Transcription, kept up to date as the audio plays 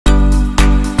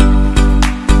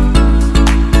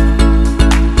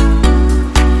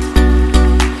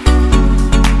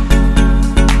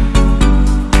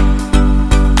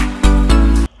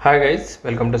Hi guys,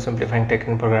 welcome to Simplifying Tech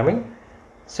and Programming.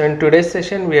 So in today's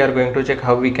session we are going to check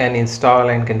how we can install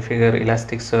and configure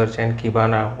Elasticsearch and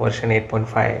Kibana version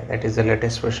 8.5, that is the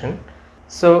latest version.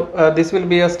 So this will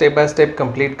be a step-by-step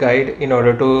complete guide in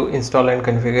order to install and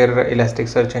configure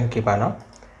Elasticsearch and Kibana.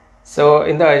 So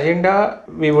in the agenda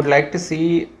we would like to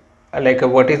see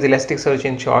what is Elasticsearch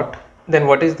in short, then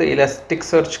what is the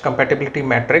Elasticsearch compatibility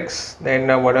matrix,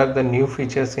 then what are the new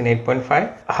features in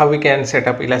 8.5, how we can set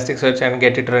up Elasticsearch and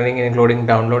get it running, including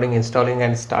downloading, installing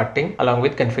and starting along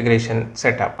with configuration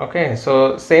setup. Okay,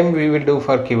 so same we will do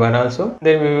for Kibana also.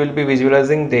 Then we will be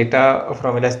visualizing data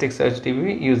from Elasticsearch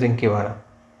DB using Kibana.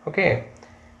 Okay,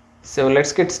 so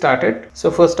let's get started. So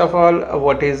first of all,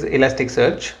 what is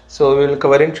Elasticsearch? So we will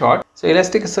cover in short. So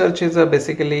Elasticsearch is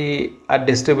basically a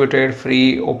distributed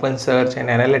free open search and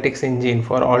analytics engine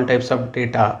for all types of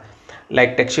data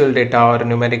like textual data or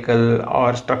numerical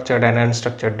or structured and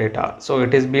unstructured data. So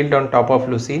it is built on top of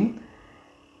Lucene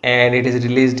and it is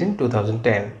released in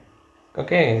 2010.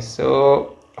 Okay,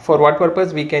 so for what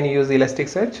purpose we can use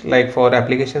Elasticsearch? Like for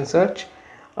application search,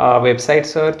 website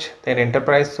search, then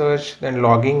enterprise search, then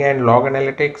logging and log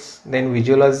analytics, then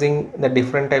visualizing the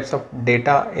different types of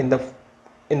data in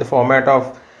the format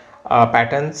of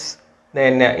patterns,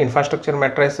 then infrastructure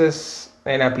matrices,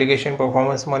 then application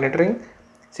performance monitoring,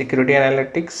 security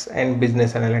analytics and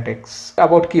business analytics.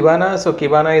 About Kibana, so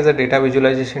Kibana is a data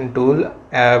visualization tool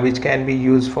which can be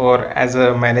used for as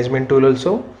a management tool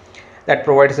also, that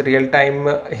provides real-time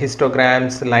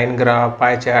histograms, line graph,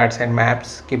 pie charts and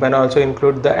maps. Kibana also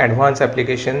include the advanced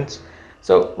applications.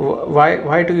 So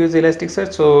why to use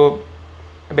Elasticsearch? So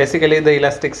basically the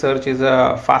Elasticsearch is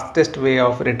a fastest way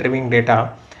of retrieving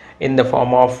data in the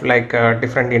form of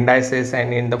different indices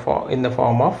and in the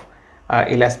form of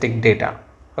elastic data.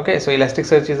 Okay, so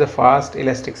Elasticsearch is a fast,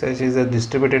 Elasticsearch is a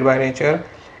distributed by nature.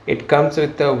 It comes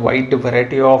with a wide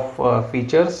variety of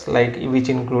features which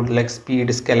include like speed,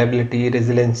 scalability,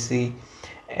 resiliency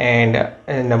and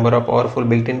a number of powerful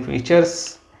built-in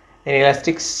features. An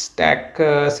Elastic Stack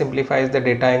simplifies the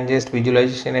data ingest,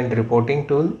 visualization and reporting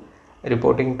tool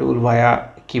via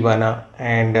Kibana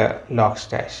and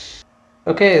Logstash.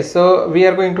 Okay, so we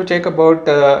are going to check about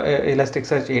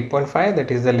Elasticsearch 8.5, that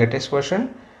is the latest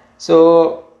version.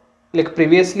 So like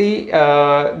previously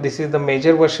this is the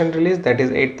major version release, that is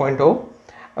 8.0,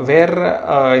 where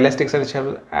Elasticsearch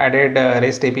have added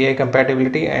REST API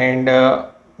compatibility, and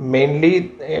mainly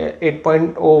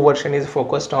 8.0 version is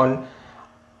focused on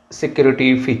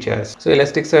security features. So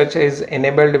Elasticsearch is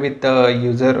enabled with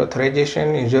user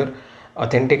authorization, user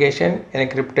authentication,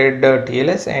 encrypted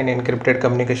TLS and encrypted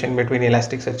communication between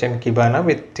Elasticsearch and Kibana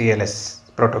with TLS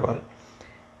protocol.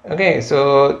 Okay,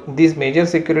 so these major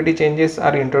security changes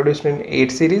are introduced in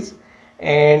 8 series,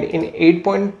 and in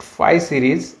 8.5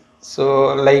 series,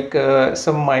 so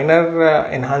some minor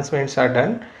enhancements are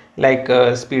done, like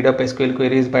speed up SQL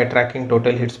queries by tracking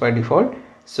total hits by default.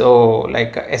 So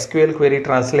like SQL query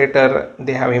translator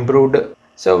they have improved.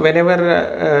 So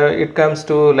whenever it comes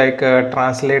to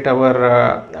translate our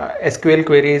SQL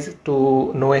queries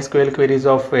to NoSQL queries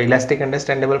of elastic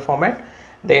understandable format,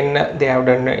 then they have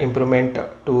done improvement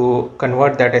to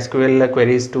convert that SQL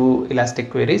queries to elastic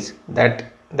queries,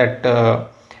 that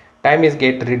time is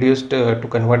get reduced to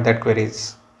convert that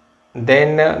queries.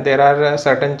 Then there are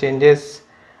certain changes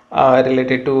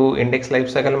related to index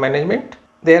lifecycle management.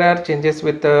 There are changes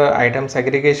with item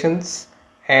segregations,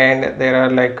 and there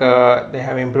are they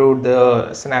have improved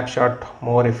the snapshot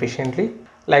more efficiently.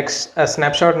 Like a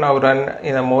snapshot now run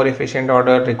in a more efficient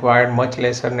order, required much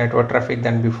lesser network traffic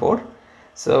than before.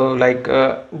 So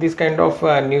these kind of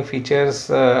new features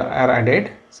are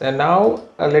added. So now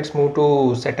let's move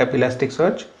to set up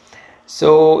Elasticsearch.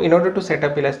 So in order to set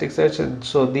up Elasticsearch,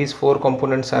 so these 4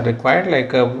 components are required.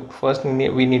 First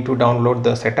we need to download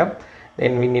the setup,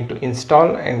 then we need to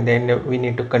install, and then we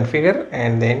need to configure,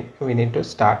 and then we need to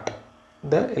start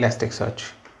the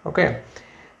Elasticsearch. Okay,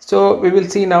 so we will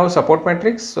see now support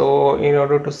metrics. So in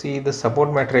order to see the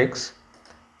support metrics,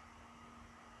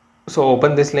 so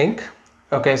open this link.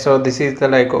 Okay, so this is the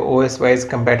OS wise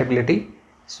compatibility.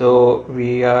 So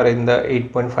we are in the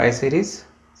 8.5 series.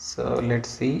 So let's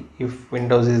see if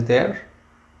Windows is there.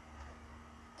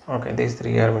 Okay, these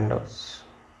 3 are Windows.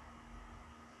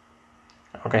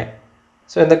 Okay,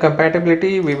 so in the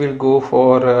compatibility we will go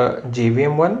for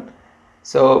JVM one.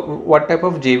 So what type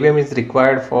of JVM is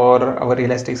required for our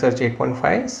Elasticsearch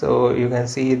 8.5? So you can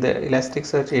see the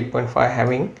Elasticsearch 8.5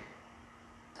 having,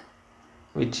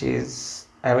 which is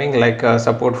having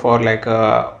support for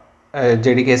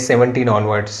JDK 17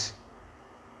 onwards.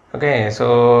 Okay,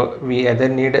 so we either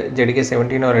need JDK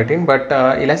 17 or 18, but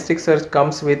Elasticsearch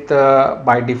comes with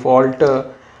by default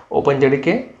open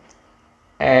JDK,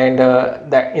 and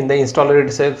that in the installer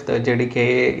itself the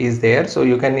JDK is there, so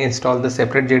you can install the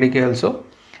separate JDK also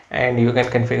and you can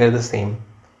configure the same.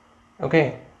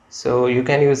 Okay, so you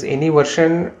can use any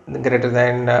version greater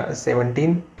than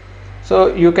 17.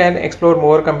 So you can explore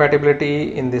more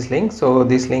compatibility in this link, so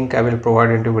this link I will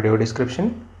provide into video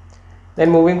description.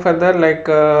 Then moving further, like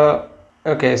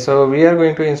okay, so we are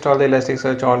going to install the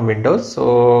Elasticsearch on Windows.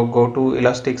 So go to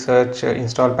Elasticsearch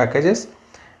install packages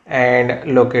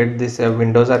and locate this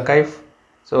Windows archive.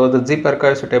 So the zip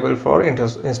archive suitable for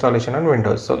installation on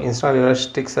Windows. So install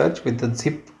Elasticsearch with the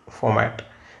zip format.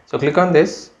 So click on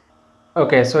this.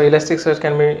 Okay, so Elasticsearch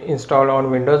can be installed on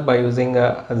Windows by using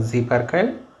a zip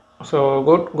archive. So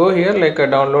go here, like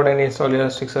download and install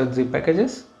Elasticsearch zip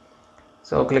packages.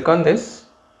 So click on this.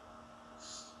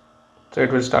 So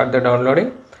it will start the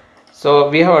downloading. So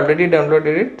we have already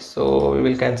downloaded it, so we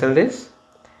will cancel this.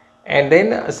 And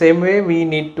then same way we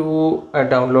need to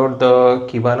download the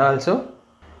Kibana also.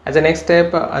 As a next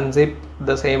step, unzip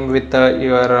the same with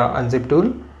your unzip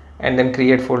tool, and then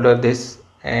create folder this,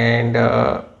 and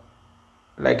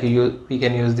we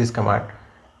can use this command.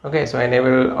 Okay, so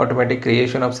enable automatic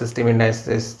creation of system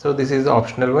indices. So this is the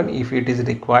optional one. If it is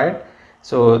required,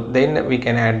 so then we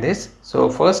can add this. So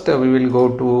first we will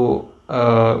go to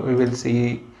we will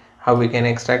see how we can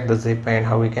extract the zip and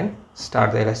how we can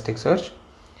start the Elasticsearch.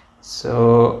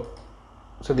 So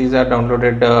these are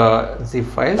downloaded zip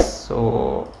files,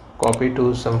 so copy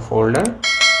to some folder.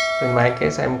 So in my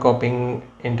case I am copying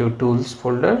into tools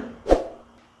folder.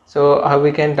 So how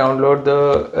we can download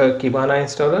the Kibana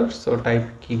installer? So type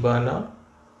Kibana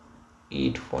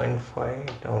 8.5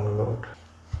 download.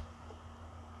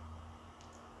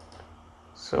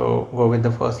 So go with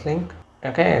the first link.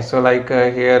 Okay, so like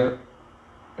here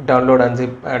download and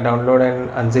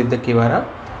unzip the Kibana.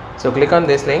 So click on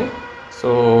this link,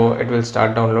 so it will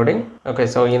start downloading. Okay,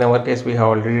 so in our case we have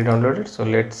already downloaded, so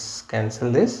let's cancel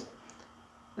this.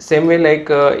 Same way, like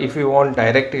if you want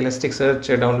direct Elasticsearch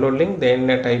download link, then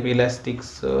type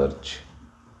Elasticsearch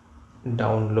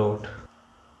download.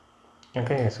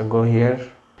 Okay, so go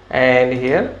here, and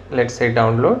here let's say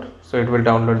download, so it will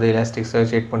download the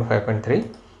Elasticsearch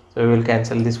 8.5.3. so we will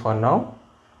cancel this for now.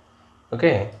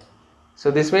 Okay,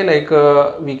 so this way, like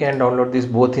we can download these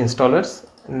both installers.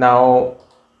 Now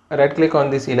right click on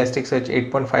this Elasticsearch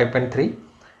 8.5.3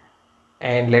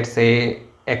 and let's say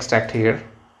extract here.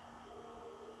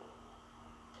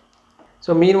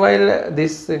 So meanwhile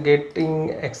this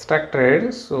getting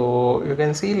extracted, so you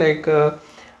can see like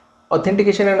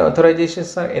authentication and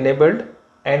authorizations are enabled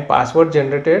and password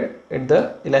generated at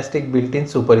the Elastic built-in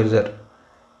super user.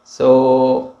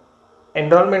 So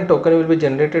enrollment token will be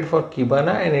generated for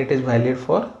Kibana and it is valid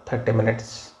for 30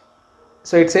 minutes.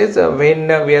 So it says when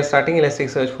we are starting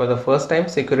Elasticsearch for the first time,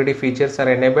 security features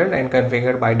are enabled and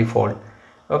configured by default.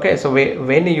 Okay, so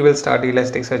when you will start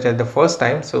Elasticsearch at the first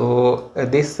time, so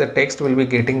this text will be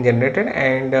getting generated,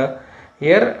 and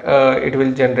here it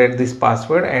will generate this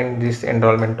password and this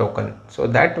enrollment token. So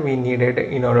that we needed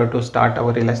in order to start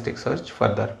our Elasticsearch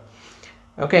further.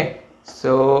 Okay,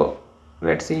 so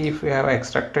let's see if we have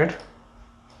extracted.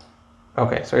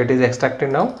 Okay, so it is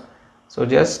extracted now. So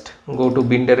just go to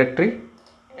bin directory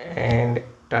and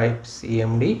type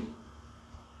cmd.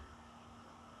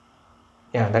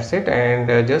 Yeah, that's it, and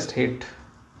just hit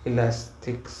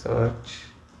elasticsearch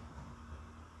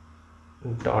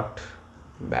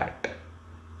 .bat,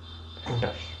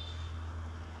 enter.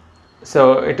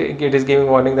 So it is giving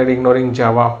warning that ignoring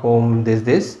Java home this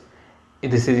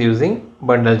is using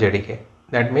bundle JDK.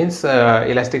 That means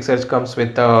Elasticsearch comes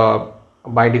with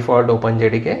by default open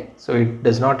JDK, so it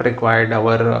does not require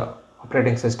our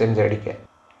operating system JDK.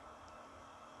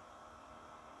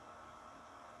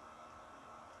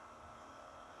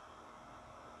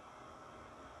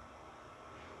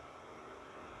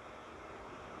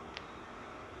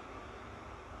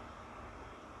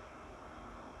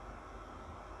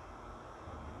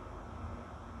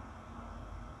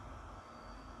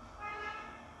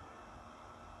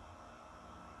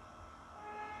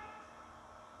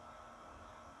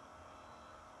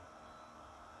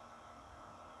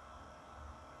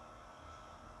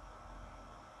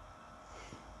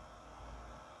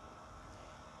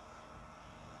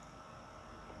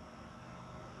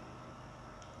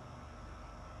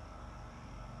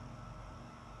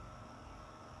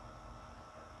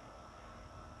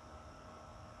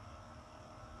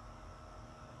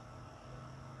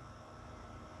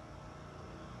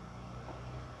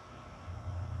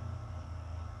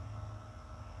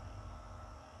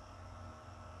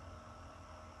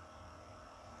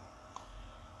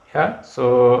 Yeah,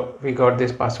 so we got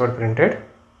this password printed.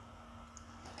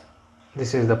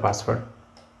 this is the password.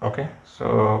 Okay,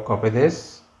 so copy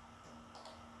this,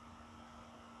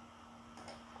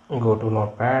 go to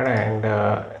notepad and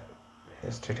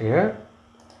paste it here.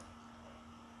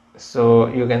 So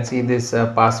you can see this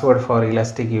password for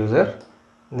Elastic user.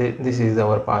 This is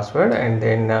our password, and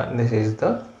then this is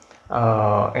the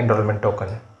enrollment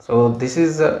token. So this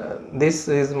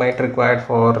is might required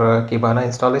for Kibana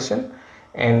installation,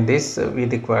 and this we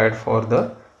required for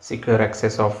the secure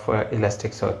access of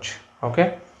Elasticsearch.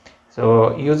 Okay,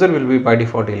 so user will be by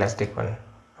default Elastic one.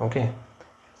 Okay,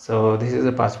 so this is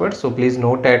the password. So please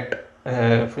note that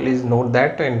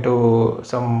into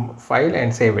some file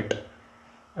and save it.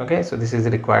 Okay, so this is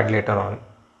required later on.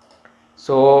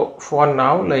 So for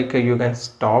now, like you can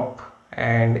stop,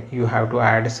 and you have to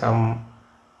add some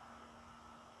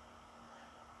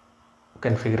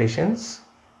configurations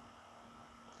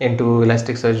into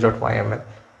elasticsearch.yml.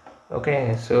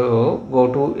 Okay, so go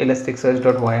to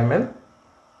elasticsearch.yml.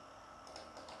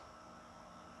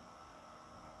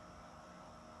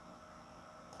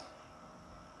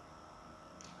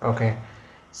 Okay,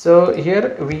 so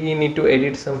here we need to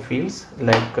edit some fields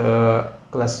like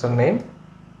cluster name.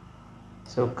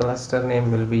 So cluster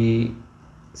name will be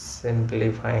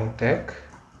simplifying tech.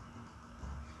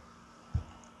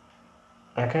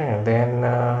 Okay, then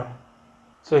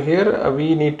so here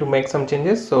we need to make some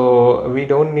changes. So we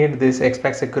don't need this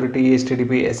XPath security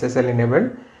HTTP SSL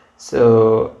enabled.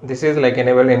 So this is like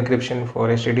enable encryption for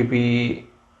HTTP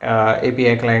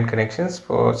API client connections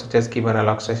for such as Kibana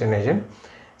Logstash and agent.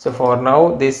 So for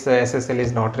now this SSL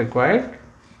is not required,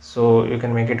 so you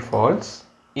can make it false.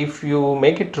 If you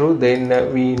make it true,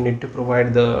 then we need to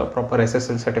provide the proper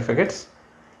SSL certificates.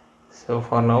 So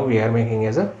for now we are making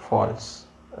as a false.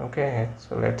 Okay,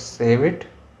 so let's save it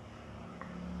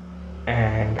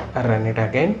and run it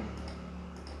again.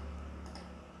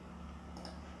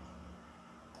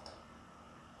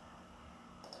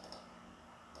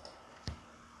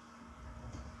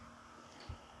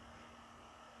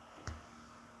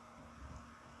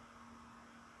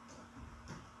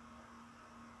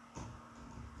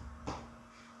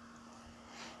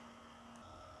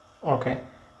 Okay,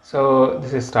 so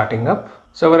this is starting up.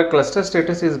 So our cluster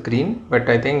status is green, but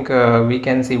I think we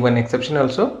can see one exception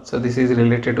also. So this is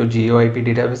related to GeoIP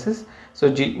databases. So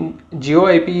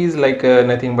GeoIP is like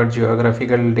nothing but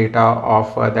geographical data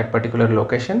of that particular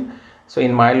location. So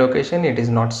in my location it is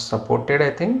not supported,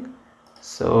 I think.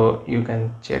 So you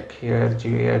can check here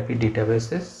GeoIP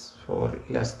databases for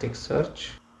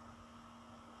Elasticsearch.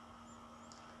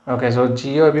 Okay, so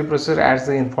GeoIP processor adds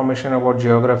the information about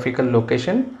geographical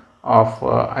location of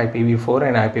IPv4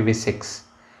 and IPv6.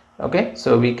 Okay,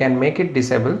 so we can make it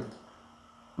disable,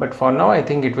 but for now I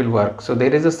think it will work. So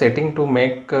there is a setting to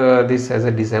make this as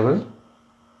a disable.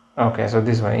 Okay, so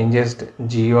this one, ingest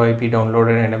GeoIP download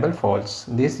and enable false.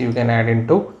 This you can add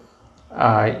into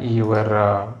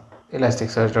your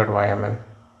elasticsearch.yml.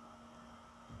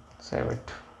 Save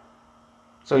it.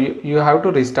 So you have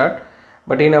to restart,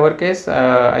 but in our case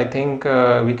I think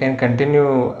we can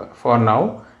continue for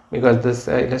now because this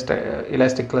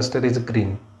elastic cluster is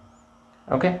green.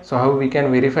 Okay, so how we can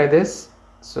verify this?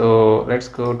 So let's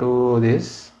go to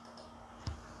this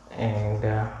and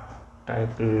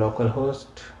type localhost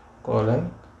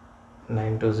colon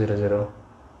 9200.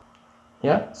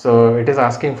 Yeah, so it is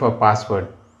asking for password.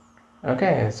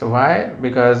 Okay, so why?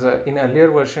 Because in earlier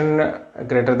version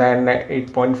greater than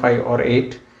 8.5 or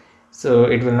 8, so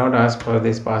it will not ask for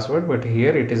this password, but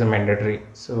here it is a mandatory.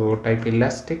 So type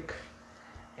elastic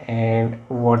and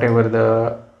whatever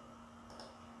the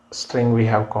string we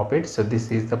have copied, so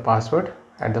this is the password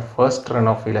at the first run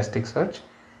of Elasticsearch.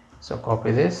 So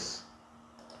copy this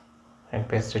and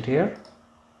paste it here.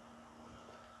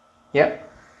 Yeah,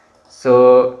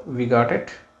 so we got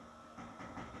it.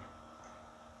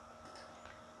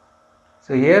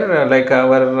 So here like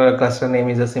our cluster name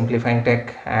is a simplifying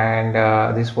tech, and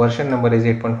this version number is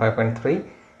 8.5.3,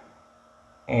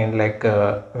 and like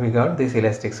we got this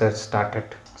Elasticsearch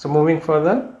started. So moving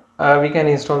further, we can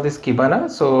install this Kibana.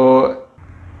 So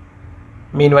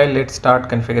meanwhile let's start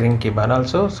configuring Kibana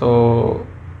also. So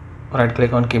right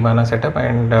click on Kibana setup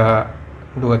and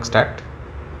do extract.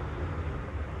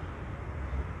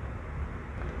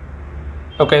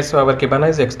 Okay, so our Kibana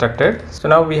is extracted. So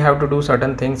now we have to do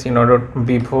certain things in order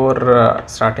before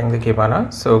starting the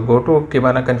Kibana. So go to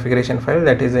Kibana configuration file,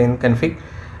 that is in config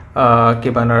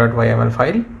kibana.yml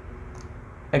file.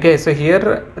 Okay, so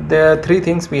here there are three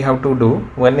things we have to do.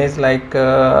 One is like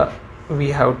we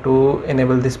have to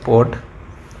enable this port.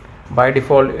 By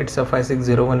default it's a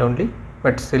 5601 only,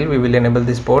 but still we will enable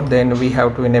this port. Then we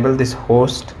have to enable this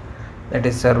host, that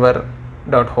is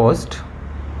server.host.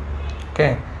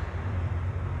 Okay,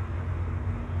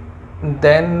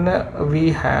 then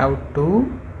we have to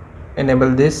enable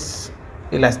this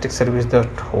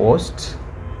elasticsearch-service-tokens.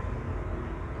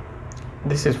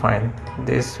 This is fine,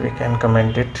 this we can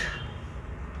comment it.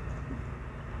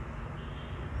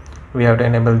 We have to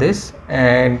enable this,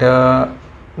 and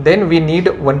then we need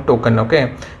one token.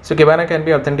 Okay, so Kibana can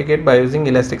be authenticated by using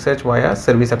Elasticsearch via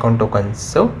service account tokens.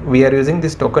 So we are using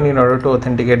this token in order to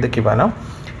authenticate the Kibana.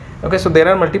 Okay, so there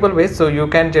are multiple ways. So you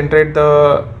can generate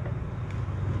the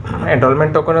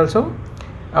enrollment token also.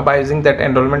 By using that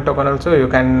enrollment token also, you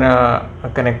can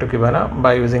connect to Kibana.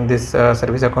 By using this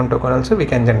service account token also, we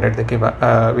can generate the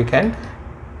Kibana. We can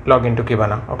log into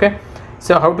Kibana. Okay,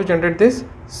 so how to generate this?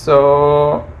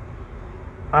 So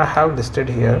I have listed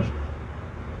here.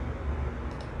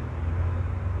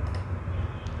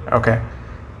 Okay,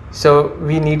 so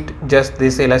we need just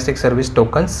this Elastic service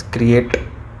tokens create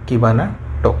Kibana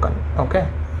token. Okay,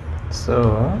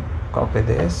 so copy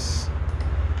this.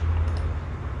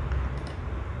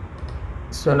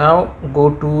 So now go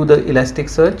to the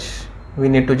Elasticsearch. We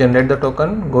need to generate the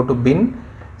token. Go to bin.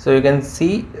 So you can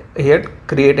see here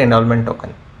create enrollment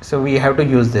token. So we have to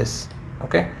use this.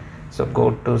 Okay, so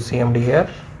go to CMD here.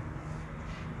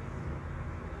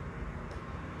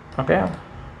 Okay.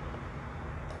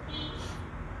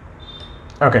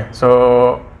 Okay,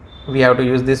 so we have to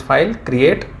use this file,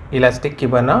 create Elastic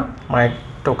Kibana my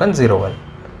token 01.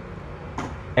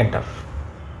 Enter.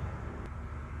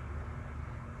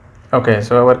 Okay,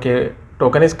 so our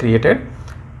token is created.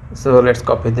 So let's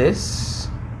copy this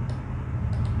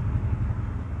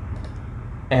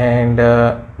and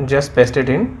just paste it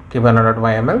in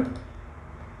kibana.yml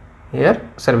here,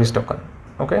 service token.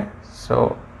 Okay,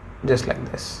 so just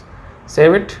like this,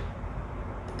 save it,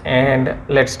 and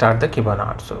let's start the Kibana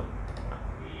also.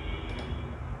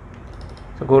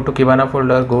 So go to Kibana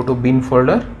folder, go to bin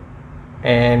folder,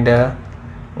 and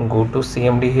go to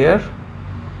CMD here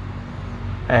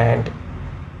and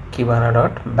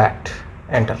kibana.bat.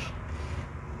 Enter.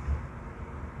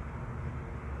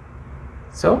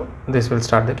 So this will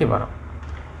start the Kibana.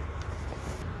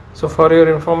 So for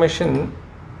your information,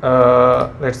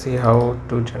 let's see how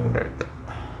to generate.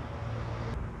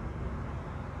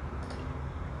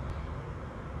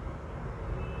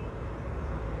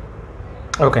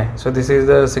 Okay, so this is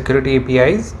the security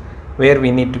APIs where we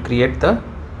need to create the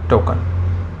token.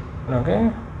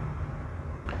 Okay,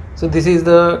 so this is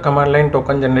the command line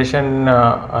token generation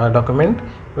document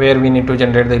where we need to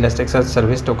generate the Elasticsearch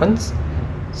service tokens.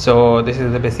 So this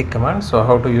is the basic command. So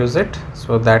how to use it,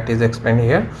 so that is explained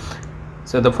here.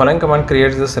 So the following command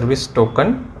creates the service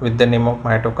token with the name of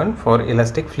my token for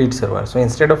Elastic Fleet Server. So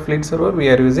instead of Fleet Server, we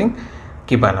are using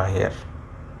Kibana here.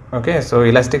 Okay, so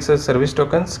Elasticsearch service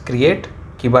tokens create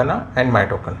Kibana and my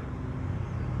token.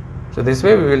 So this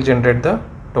way we will generate the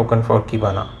token for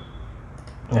Kibana.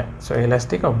 Yeah, so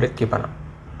Elastic object Kibana.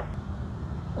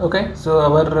 Okay, so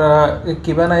our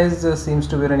Kibana is seems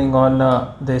to be running on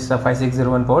this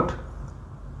 5601 port.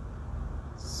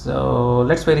 So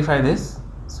let's verify this.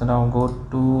 So now go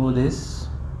to this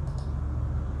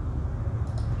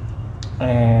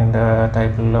and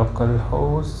type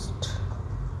localhost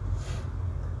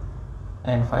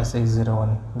and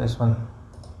 5601, this one.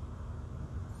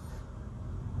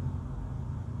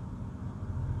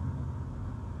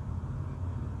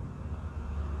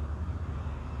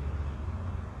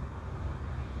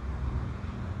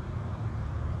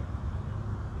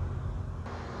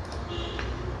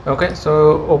 Okay,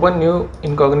 so open new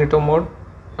incognito mode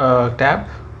tab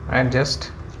and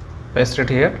just paste it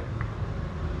here,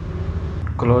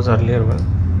 close earlier one.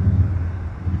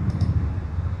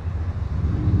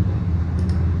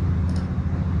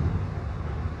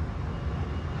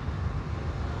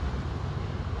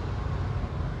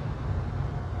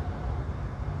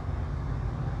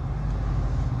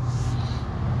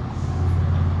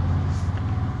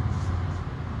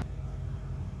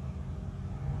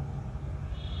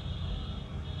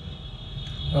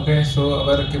 Okay, so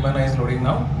our Kibana is loading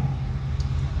now.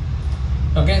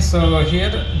 Okay, so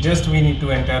here just we need to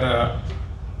enter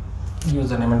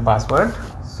username and password.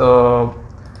 So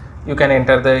you can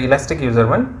enter the Elastic user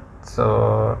one.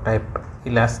 So type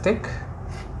Elastic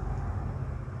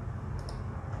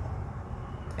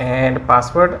and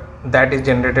password that is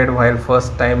generated while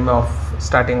first time of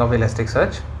starting of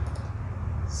Elasticsearch.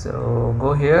 So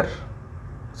go here.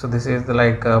 So this is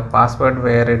the password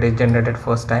where it is generated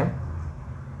first time.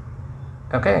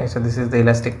 Okay, so this is the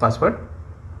Elastic password.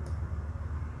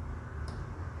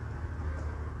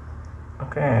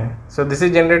 Okay, so this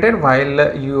is generated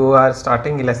while you are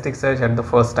starting Elasticsearch at the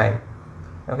first time.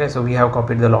 Okay, so we have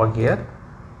copied the log here.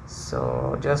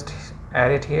 So just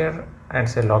add it here and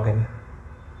say login.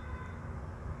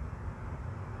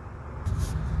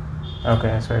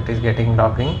 Okay, so it is getting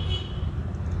logging.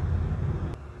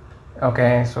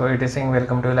 Okay, so it is saying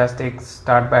welcome to Elastic,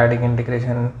 start by adding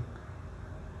integration.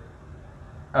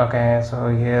 Okay,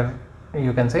 so here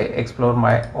you can say explore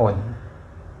my own.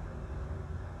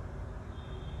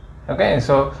 Okay,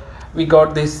 so we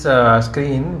got this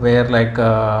screen where like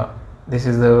this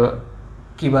is the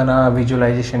Kibana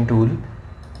visualization tool,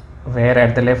 where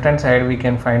at the left hand side we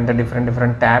can find the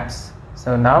different tabs.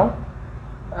 So now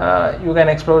you can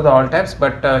explore the all tabs,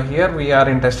 but here we are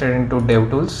interested into dev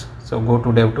tools, so go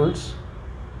to dev tools.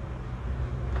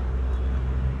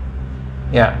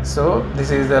 Yeah, so this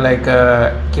is the like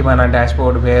Kibana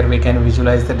dashboard where we can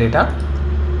visualize the data.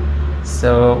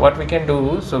 So what we can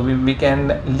do, so we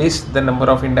can list the number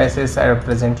of indices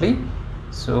presently.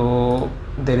 So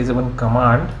there is one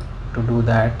command to do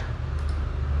that.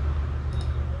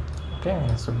 Okay,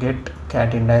 so get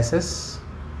cat indices.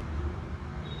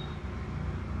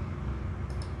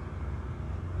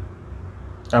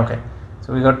 Okay,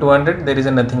 so we got 200, there is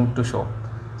nothing to show.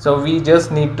 So we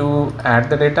just need to add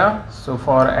the data. So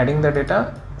for adding the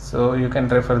data, so you can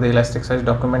refer the Elasticsearch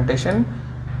documentation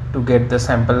to get the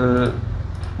sample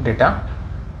data.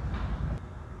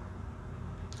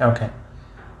 Okay,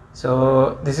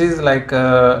 so this is like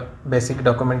a basic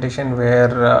documentation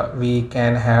where we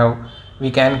can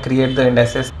create the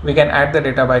indices. We can add the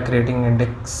data by creating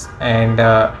index and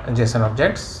JSON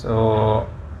objects. So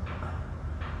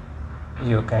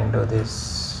you can do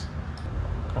this.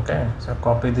 Okay, so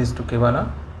copy this to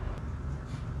Kibana.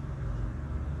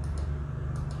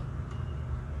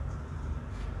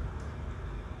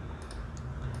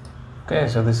 Okay,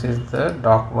 so this is the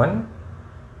doc one.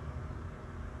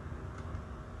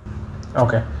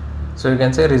 Okay, so you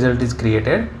can say result is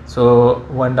created. So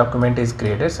one document is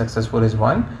created, successful is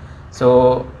one.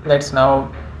 So let's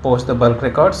now post the bulk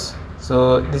records.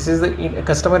 So this is the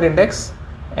customer index,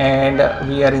 and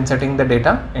we are inserting the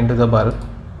data into the bulk.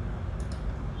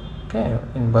 Okay,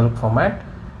 in bulk format.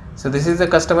 So this is the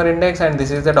customer index and this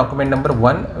is the document number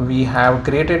 1. We have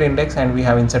created index and we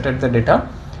have inserted the data.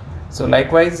 So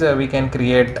likewise we can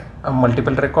create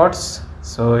multiple records.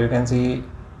 So you can see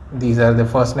these are the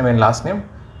first name and last name.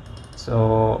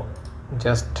 So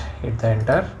just hit the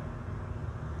enter.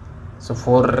 So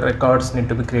 4 records need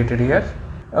to be created here.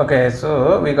 Okay,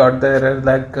 so we got the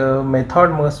like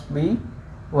method must be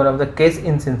one of the case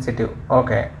insensitive.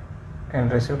 Okay,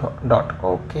 and received dot.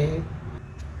 Okay,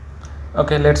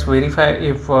 let's verify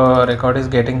if record is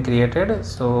getting created.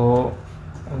 So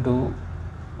do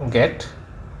get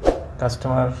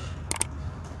customer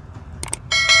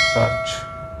search.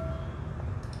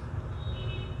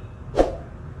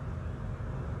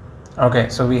 Okay,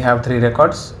 so we have 3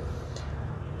 records,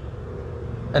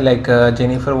 like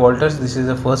Jennifer Walters, this is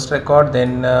the first record,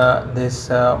 then this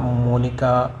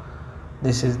Monica,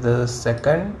 this is the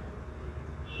second.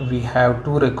 We have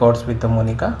 2 records with the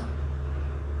Monica.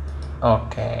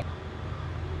 Okay,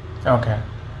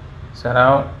 so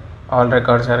now all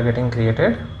records are getting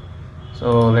created.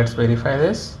 So let's verify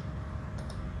this.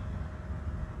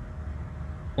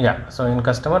 Yeah, so in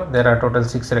customer there are total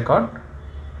 6 record,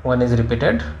 1 is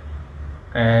repeated,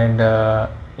 and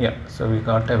yeah, so we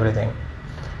got everything.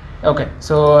 Okay,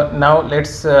 so now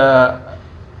let's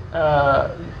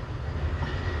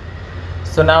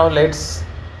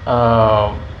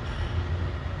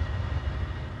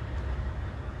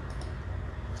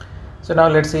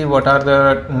see what are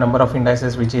the number of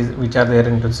indices which are there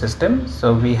into the system.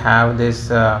 So we have this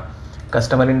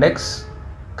customer index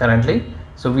currently.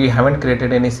 So we haven't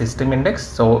created any system index.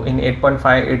 So in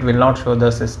 8.5 it will not show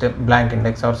the system blank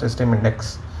index or system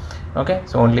index. Okay,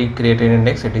 so only created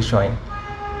index it is showing.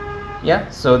 Yeah,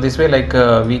 so this way like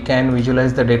we can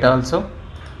visualize the data also.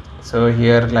 So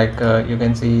here like you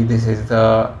can see this is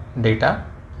the data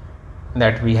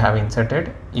that we have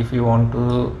inserted. If you want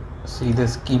to see the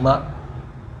schema,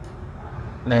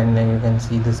 then you can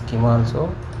see the schema also.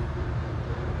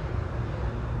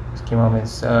 Schema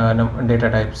means data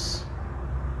types.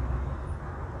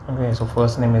 Okay, so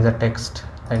first name is a text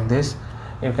like this.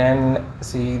 You can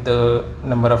see the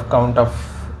number of count of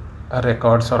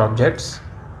records or objects.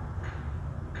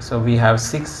 So we have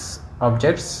 6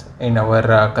 objects in our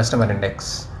customer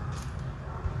index.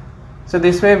 So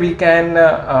this way we can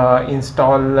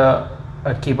install a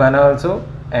Kibana also,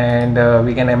 and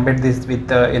we can embed this with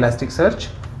Elasticsearch,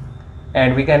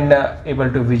 and we can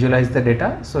able to visualize the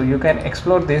data. So you can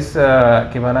explore this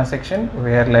Kibana section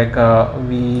where like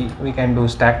we can do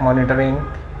stack monitoring.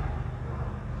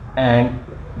 And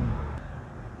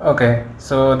okay,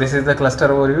 so this is the cluster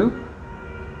overview.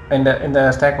 In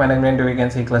the stack management we can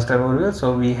see cluster overview.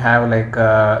 So we have like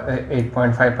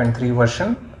 8.5.3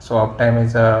 version. So uptime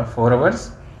is 4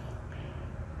 hours,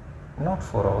 not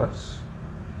 4 hours.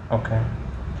 Okay.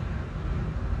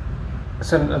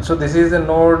 So this is the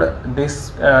node, this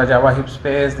Java heap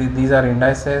space, these are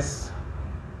indices,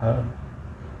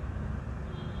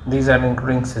 these are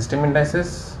including system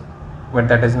indices, but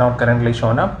that is not currently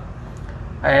shown up,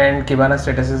 and Kibana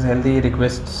status is healthy,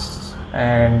 requests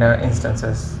and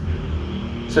instances.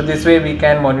 So this way we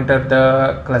can monitor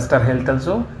the cluster health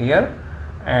also here,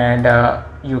 and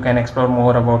you can explore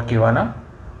more about Kibana.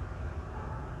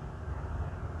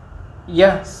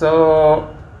 Yeah,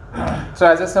 so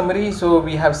as a summary, so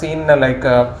we have seen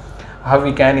how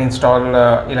we can install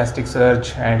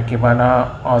Elasticsearch and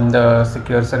Kibana on the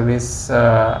secure service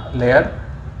layer,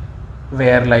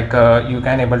 where you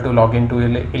can able to log into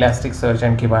Elasticsearch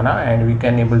and Kibana, and we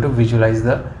can able to visualize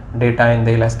the data in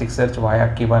the Elasticsearch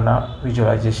via Kibana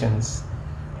visualizations.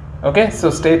 Okay, so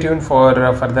stay tuned for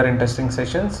further interesting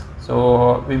sessions.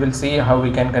 So we will see how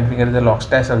we can configure the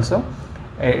Logstash also.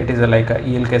 It is like a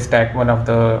ELK Stack, one of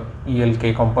the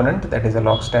ELK component, that is a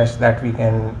Logstash that we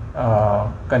can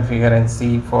configure and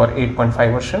see for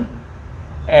 8.5 version.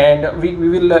 And we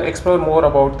will explore more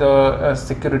about the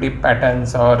security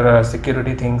patterns or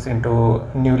security things into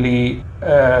newly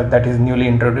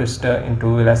introduced into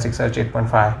Elasticsearch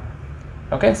 8.5.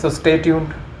 Okay, so stay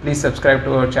tuned, please subscribe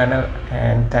to our channel,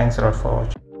 and thanks a lot for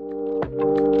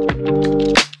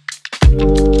watching.